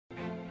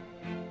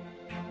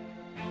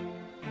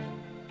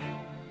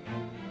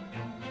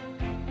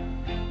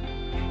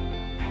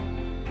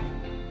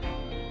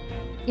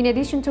In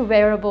addition to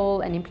wearable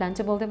and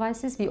implantable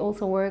devices, we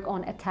also work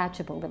on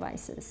attachable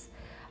devices.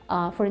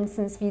 For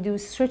instance, we do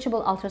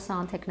stretchable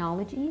ultrasound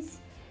technologies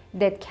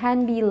that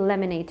can be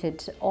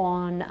laminated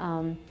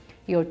on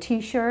your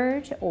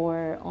t-shirt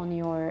or on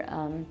your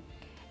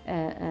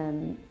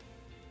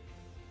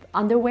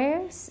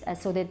underwears,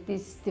 so that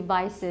these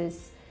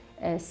devices,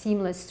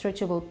 seamless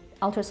stretchable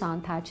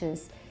ultrasound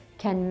patches,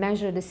 can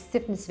measure the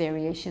stiffness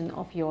variation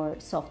of your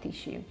soft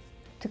tissue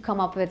to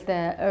come up with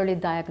the early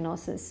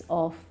diagnosis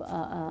of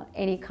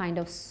any kind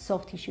of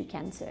soft tissue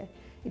cancer.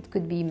 It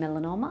could be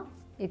melanoma,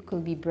 it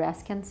could be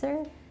breast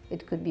cancer,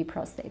 it could be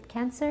prostate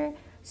cancer.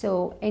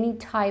 So any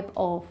type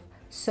of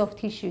soft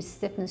tissue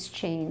stiffness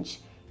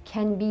change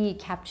can be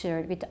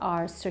captured with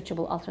our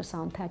stretchable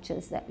ultrasound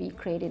patches that we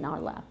create in our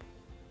lab.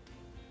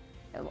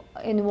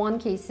 In one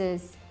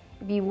cases,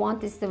 we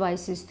want these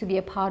devices to be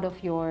a part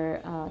of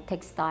your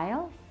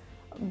textile,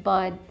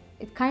 but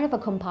it's kind of a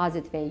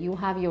composite way. You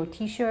have your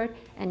t-shirt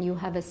and you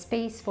have a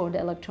space for the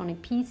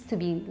electronic piece to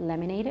be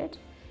laminated,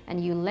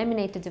 and you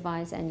laminate the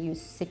device and you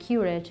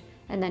secure it,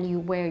 and then you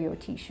wear your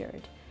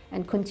t-shirt.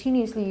 And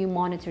continuously you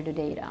monitor the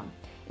data.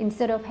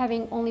 Instead of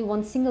having only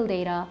one single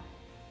data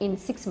in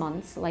 6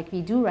 months, like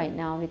we do right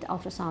now with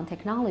ultrasound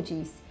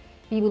technologies,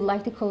 we would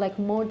like to collect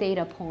more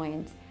data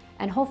points,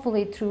 and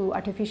hopefully through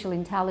artificial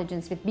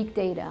intelligence with big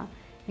data,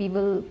 we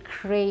will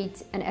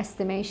create an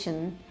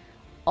estimation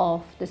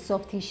of the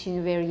soft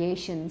tissue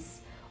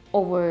variations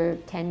over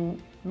 10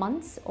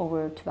 months,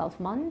 over 12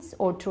 months,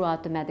 or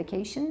throughout the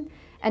medication.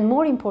 And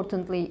more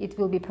importantly, it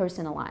will be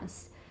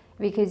personalized.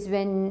 Because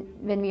when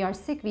we are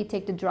sick, we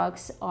take the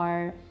drugs,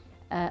 our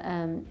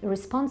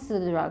response to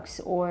the drugs,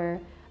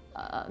 or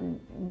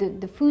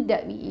the food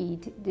that we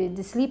eat,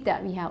 the sleep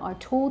that we have are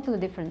totally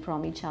different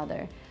from each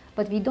other.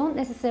 But we don't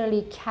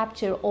necessarily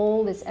capture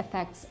all these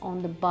effects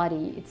on the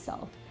body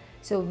itself.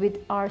 So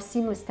with our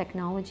seamless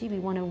technology, we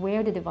want to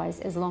wear the device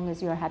as long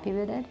as you're happy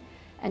with it,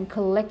 and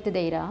collect the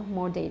data,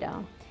 more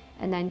data,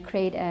 and then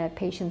create a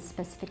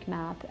patient-specific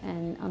map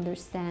and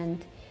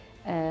understand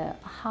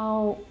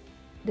how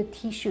the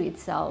tissue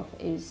itself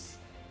is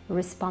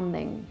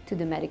responding to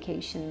the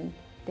medication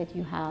that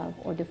you have,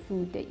 or the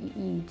food that you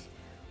eat,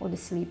 or the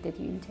sleep that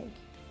you intake.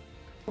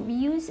 We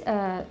use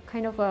a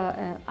kind of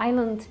a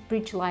island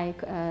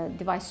bridge-like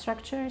device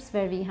structures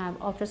where we have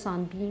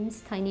ultrasound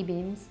beams, tiny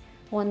beams,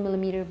 1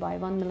 millimeter by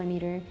 1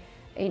 millimeter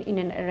in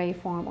an array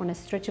form on a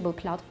stretchable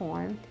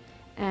platform,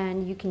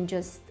 and you can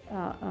just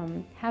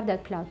have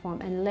that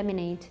platform and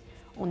laminate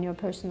on your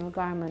personal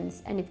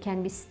garments, and it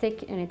can be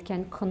stick and it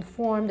can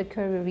conform the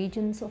curvy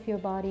regions of your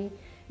body.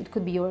 It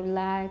could be your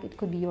leg, it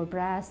could be your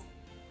breast,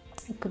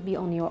 it could be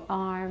on your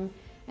arm,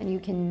 and you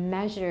can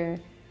measure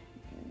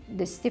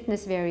the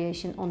stiffness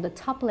variation on the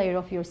top layer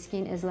of your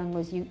skin as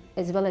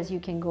well as you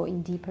can go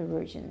in deeper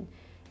version,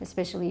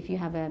 especially if you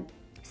have a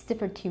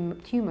stiffer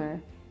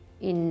tumor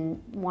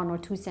in 1 or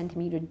 2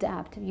 centimeter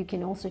depth. You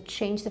can also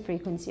change the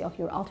frequency of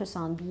your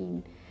ultrasound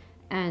beam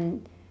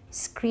and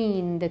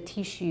screen the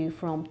tissue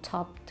from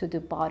top to the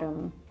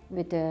bottom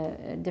with the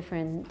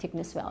different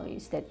thickness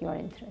values that you are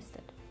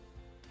interested.